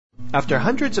After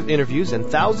hundreds of interviews and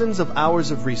thousands of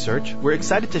hours of research, we're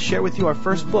excited to share with you our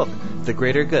first book, The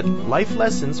Greater Good, Life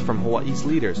Lessons from Hawaii's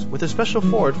Leaders, with a special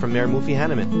foreword from Mayor Mufi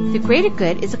Hanneman. The Greater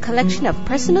Good is a collection of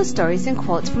personal stories and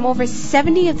quotes from over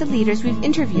 70 of the leaders we've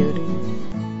interviewed.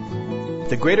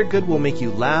 The Greater Good will make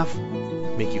you laugh,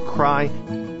 make you cry,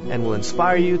 and will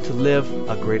inspire you to live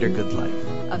a greater good life.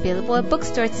 Available at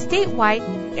bookstores statewide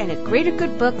and at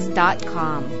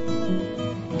greatergoodbooks.com.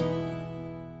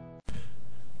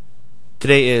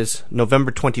 Today is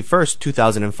November 21st,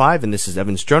 2005, and this is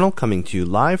Evan's Journal coming to you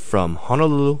live from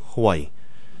Honolulu, Hawaii.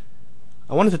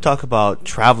 I wanted to talk about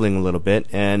traveling a little bit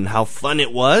and how fun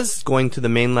it was going to the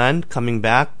mainland, coming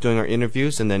back, doing our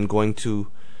interviews, and then going to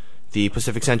the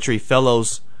Pacific Century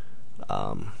Fellows,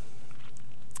 I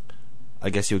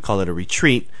guess you would call it a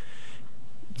retreat.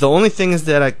 The only thing is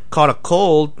that I caught a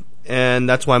cold, and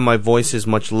that's why my voice is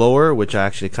much lower, which I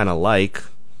actually kind of like.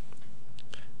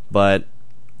 But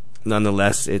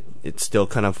nonetheless, it still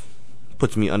kind of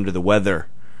puts me under the weather.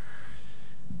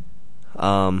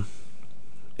 An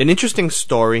interesting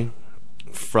story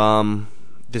from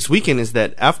this weekend is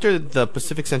that after the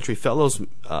Pacific Century Fellows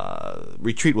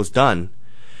retreat was done,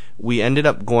 we ended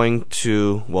up going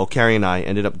to, Carrie and I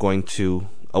ended up going to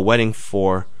a wedding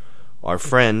for our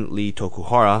friend Lee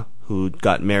Tokuhara, who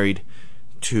got married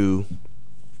to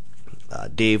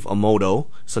Dave Amodo.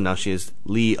 So now she is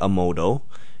Lee Amodo.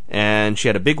 And she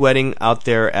had a big wedding out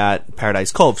there at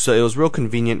Paradise Cove. So it was real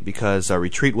convenient because our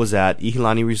retreat was at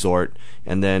Ihilani Resort,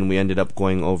 and then we ended up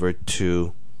going over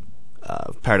to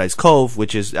Paradise Cove,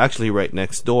 which is actually right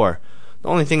next door. The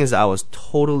only thing is I was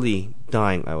totally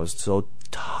dying. I was so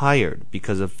tired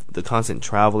because of the constant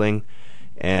traveling.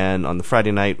 And on the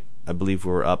Friday night, I believe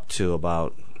we were up to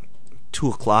about 2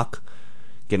 o'clock,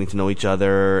 getting to know each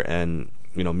other and,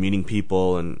 meeting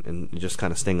people and just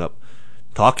kind of staying up.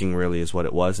 Talking really is what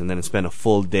it was, and then it spent a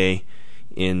full day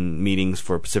in meetings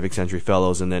for Pacific Century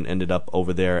Fellows, and then ended up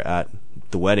over there at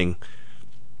the wedding.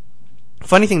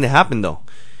 Funny thing that happened though,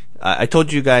 I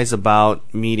told you guys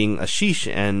about meeting Ashish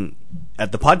and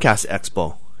at the Podcast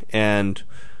Expo, and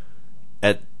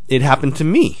it happened to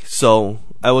me. So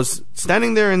I was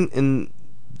standing there in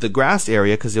the grass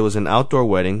area because it was an outdoor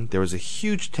wedding. There was a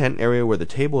huge tent area where the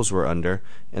tables were under,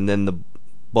 and then the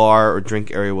bar or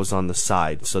drink area was on the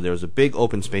side, so there was a big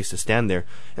open space to stand there,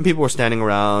 and people were standing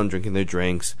around drinking their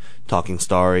drinks, talking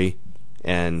story,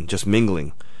 and just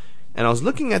mingling. And I was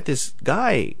looking at this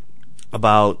guy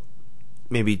about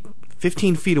maybe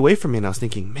 15 feet away from me, and I was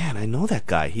thinking, man, I know that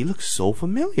guy. He looks so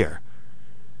familiar.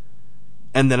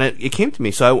 And then it came to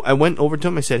me, so I went over to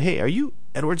him. I said, hey, are you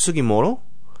Edward Sugimoto?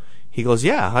 He goes,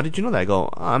 yeah, how did you know that? I go,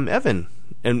 I'm Evan.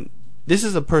 And this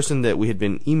is a person that we had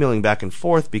been emailing back and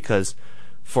forth because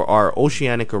for our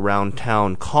Oceanic Around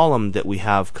Town column that we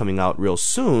have coming out real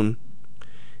soon,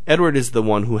 Edward is the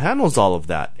one who handles all of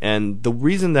that. And the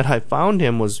reason that I found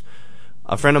him was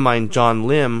a friend of mine, John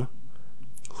Lim,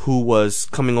 who was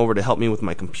coming over to help me with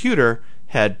my computer,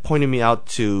 had pointed me out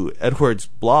to Edward's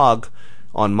blog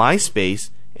on MySpace,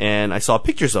 and I saw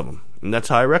pictures of him. And that's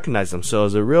how I recognized him. So it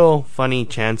was a real funny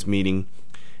chance meeting,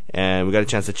 and we got a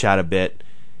chance to chat a bit,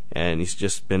 and he's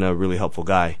just been a really helpful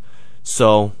guy.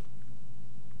 So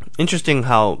interesting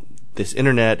how this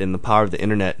internet and the power of the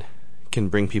internet can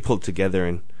bring people together,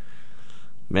 and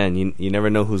man, you never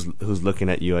know who's looking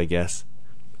at you, I guess.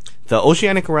 The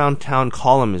Oceanic Around Town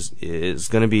column is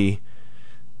going to be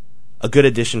a good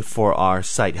addition for our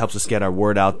site. Helps us get our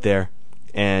word out there,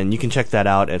 and you can check that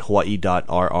out at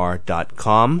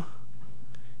hawaii.rr.com.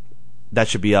 That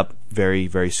should be up very,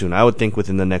 very soon. I would think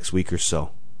within the next week or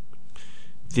so.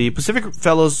 The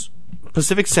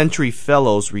Pacific Century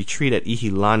Fellows retreat at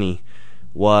Ihilani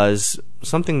was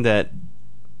something that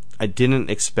I didn't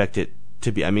expect it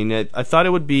to be. I mean, I thought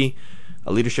it would be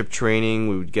a leadership training.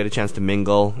 We would get a chance to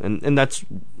mingle, and that's,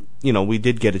 we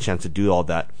did get a chance to do all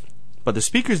that. But the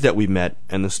speakers that we met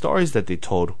and the stories that they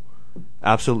told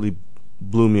absolutely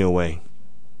blew me away.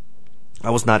 I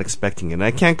was not expecting it. And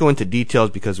I can't go into details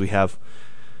because we have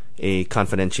a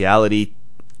confidentiality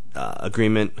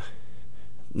agreement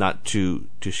not to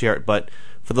share it, but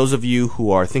for those of you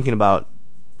who are thinking about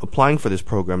applying for this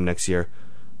program next year,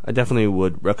 I definitely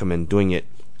would recommend doing it.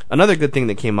 Another good thing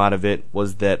that came out of it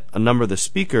was that a number of the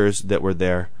speakers that were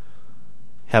there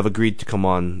have agreed to come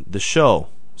on the show,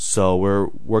 so we're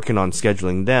working on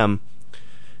scheduling them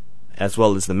as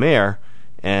well as the mayor,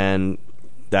 and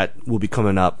that will be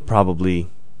coming up probably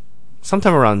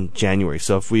sometime around January.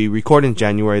 So if we record in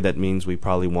January, that means we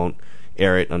probably won't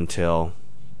air it until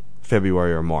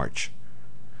February or March.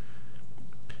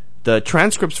 The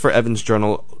transcripts for Evan's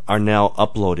Journal are now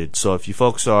uploaded, so if you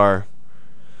folks are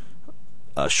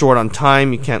short on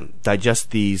time, you can't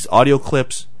digest these audio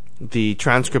clips, the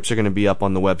transcripts are going to be up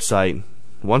on the website.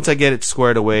 Once I get it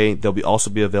squared away, they'll also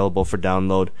be available for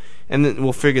download, and then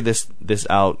we'll figure this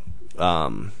out.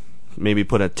 Maybe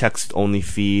put a text-only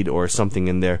feed or something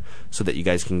in there so that you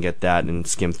guys can get that and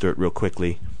skim through it real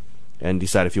quickly and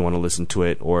decide if you want to listen to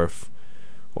it or if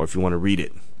you want to read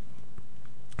it.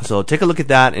 So take a look at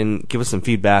that and give us some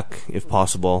feedback if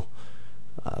possible.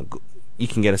 You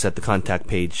can get us at the contact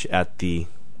page at the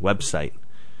website.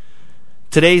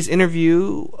 Today's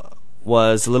interview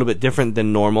was a little bit different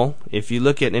than normal. If you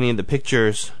look at any of the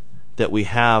pictures that we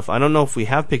have, I don't know if we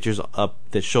have pictures up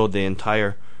that show the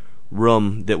entire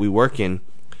room that we work in,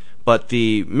 but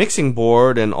the mixing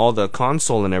board and all the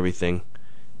console and everything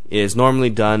is normally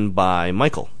done by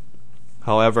Michael.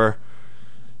 However,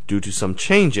 due to some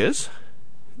changes,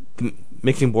 the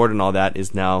mixing board and all that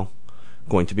is now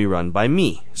going to be run by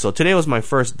me. So today was my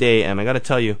first day, and I got to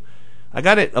tell you, I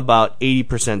got it about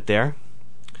 80% there.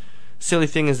 Silly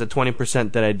thing is the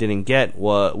 20% that I didn't get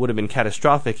would have been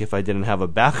catastrophic if I didn't have a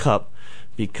backup,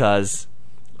 because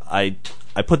I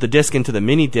put the disc into the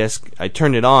mini disc, I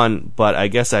turned it on, but I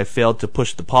guess I failed to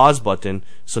push the pause button,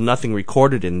 so nothing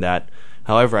recorded in that.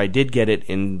 However, I did get it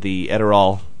in the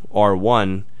Edirol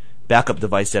R1 backup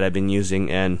device that I've been using,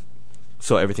 and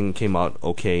so everything came out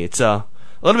okay. It's a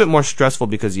little bit more stressful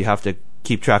because you have to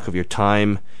keep track of your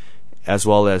time as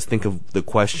well as think of the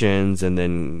questions and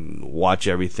then watch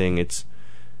everything. It's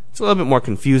a little bit more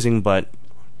confusing, but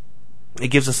it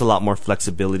gives us a lot more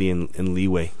flexibility and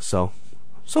leeway. So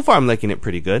far I'm liking it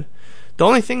pretty good. The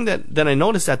only thing that I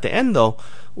noticed at the end, though,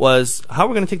 was how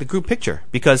we're going to take the group picture.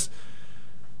 Because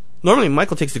normally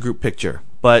Michael takes the group picture,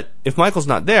 but if Michael's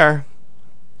not there,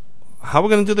 how are we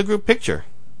going to do the group picture?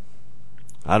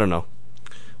 I don't know.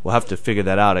 We'll have to figure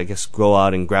that out. I guess go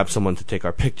out and grab someone to take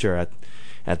our picture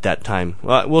at that time.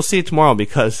 Well, we'll see tomorrow,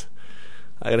 because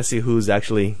I got to see who's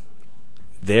actually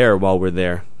there while we're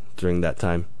there during that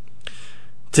time.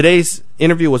 Today's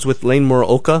interview was with Lane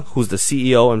Muraoka, who's the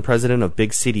CEO and president of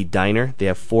Big City Diner. They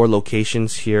have 4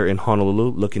 locations here in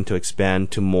Honolulu, looking to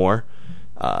expand to more.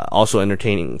 Also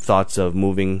entertaining thoughts of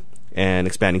moving and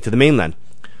expanding to the mainland.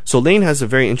 So Lane has a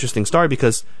very interesting story,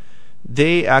 because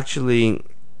they actually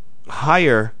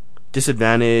hire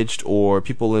disadvantaged or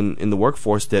people in the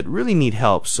workforce that really need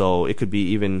help. So it could be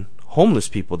even homeless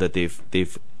people that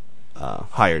they've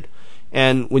hired.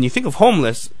 And when you think of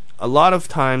homeless, a lot of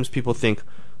times people think,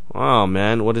 oh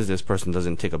man, what is this person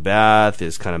doesn't take a bath,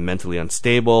 is kind of mentally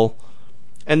unstable.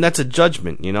 And that's a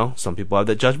judgment, you know. Some people have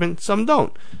that judgment, some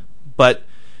don't. But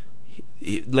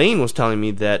Lane was telling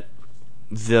me that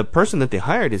the person that they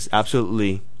hired is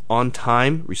absolutely on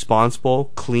time,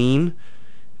 responsible, clean,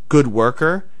 good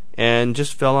worker, and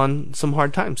just fell on some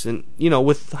hard times. And, you know,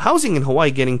 with housing in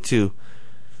Hawaii getting to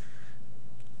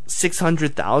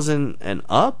 $600,000 and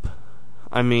up,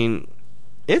 I mean,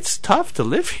 it's tough to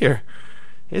live here.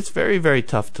 It's very, very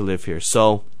tough to live here.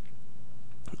 So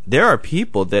there are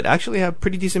people that actually have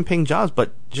pretty decent paying jobs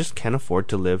but just can't afford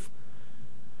to live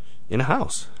in a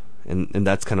house. And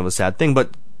that's kind of a sad thing.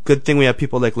 But good thing we have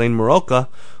people like Lane Muraoka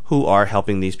who are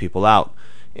helping these people out.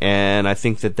 And I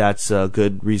think that that's a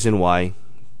good reason why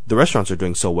the restaurants are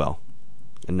doing so well.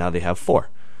 And now they have 4.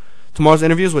 Tomorrow's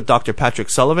interview is with Dr. Patrick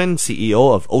Sullivan,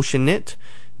 CEO of Ocean Knit.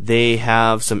 They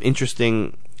have some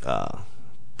interesting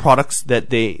products that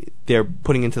they're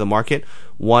putting into the market.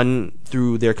 One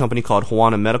through their company called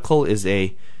Hawana Medical is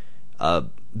a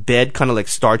bed kind of like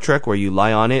Star Trek, where you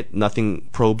lie on it, nothing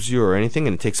probes you or anything,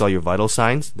 and it takes all your vital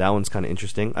signs. That one's kind of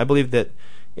interesting. I believe that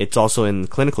it's also in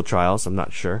clinical trials. I'm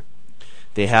not sure.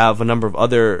 They have a number of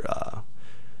other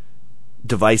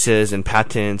devices and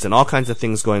patents and all kinds of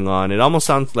things going on. It almost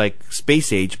sounds like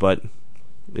space age, but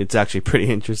it's actually pretty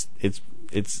interesting.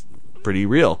 It's pretty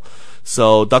real.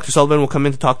 So Dr. Sullivan will come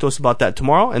in to talk to us about that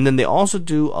tomorrow. And then they also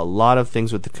do a lot of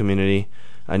things with the community.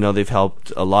 I know they've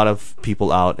helped a lot of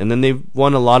people out. And then they've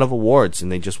won a lot of awards.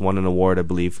 And they just won an award, I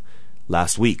believe,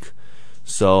 last week.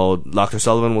 So Dr.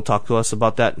 Sullivan will talk to us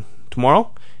about that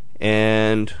tomorrow.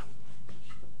 And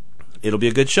it'll be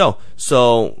a good show.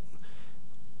 So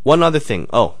one other thing.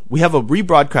 Oh, we have a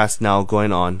rebroadcast now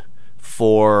going on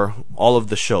for all of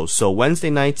the shows. So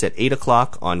Wednesday nights at 8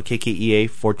 o'clock on KKEA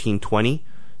 1420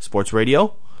 Sports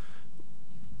Radio.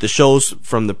 The shows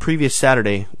from the previous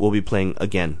Saturday will be playing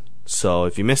again. So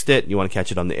if you missed it, you want to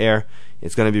catch it on the air,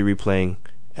 it's going to be replaying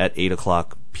at 8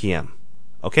 o'clock p.m.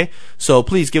 Okay? So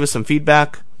please give us some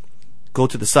feedback. Go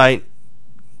to the site.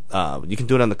 You can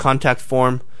do it on the contact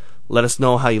form. Let us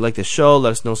know how you like the show.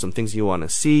 Let us know some things you want to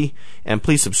see. And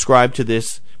please subscribe to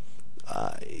this.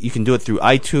 You can do it through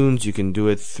iTunes. You can do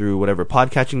it through whatever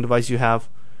podcatching device you have.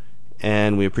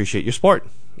 and we appreciate your support.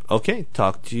 Okay,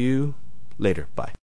 talk to you later. Bye.